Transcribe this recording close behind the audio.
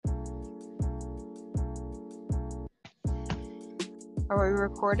Are we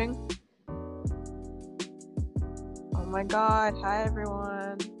recording? Oh my god, hi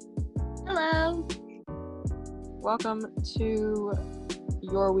everyone. Hello. Welcome to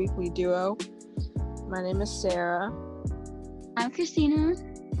your weekly duo. My name is Sarah. I'm Christina.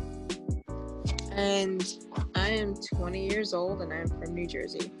 And I am 20 years old and I'm from New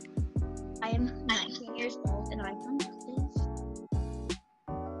Jersey. I am 19 years old and I'm from Texas.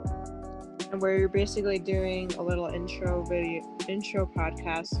 And we're basically doing a little intro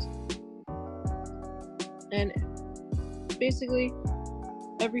podcast. And basically,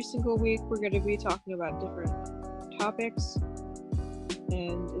 every single week we're going to be talking about different topics.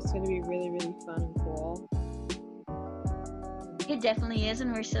 And it's going to be really, really fun and cool. It definitely is,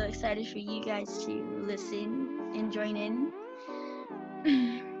 and we're so excited for you guys to listen and join in.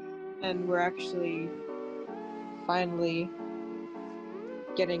 And we're actually finally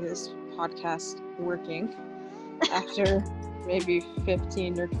getting this podcast working after maybe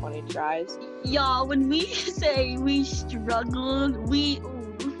 15 or 20 tries. Y'all, when we say we struggled, we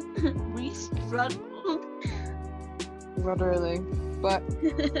struggled. Literally. But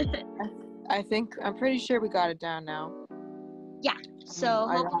I'm pretty sure we got it down now. Yeah, so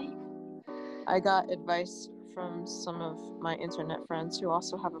hopefully. I got advice from some of my internet friends who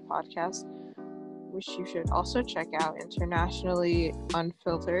also have a podcast, which you should also check out, Internationally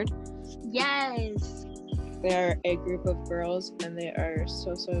Unfiltered. Yes. They're a group of girls, and they are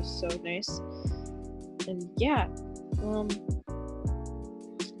so nice. And yeah,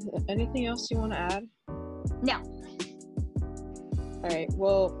 anything else you want to add? No. Alright,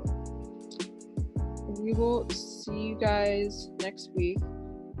 well, we will see you guys next week.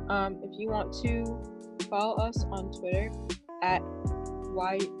 If you want to follow us on Twitter at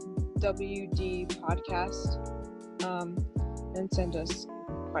YWD Podcast, and send us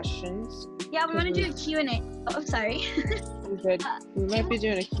questions. Yeah, we want to do a Q&A. Oh, sorry. We might be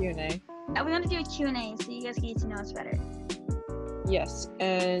doing a Q&A. We want to do a Q&A so you guys can get to know us better. Yes,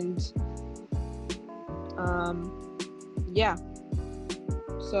 and yeah.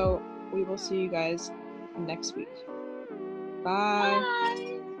 So we will see you guys next week. Bye. Bye.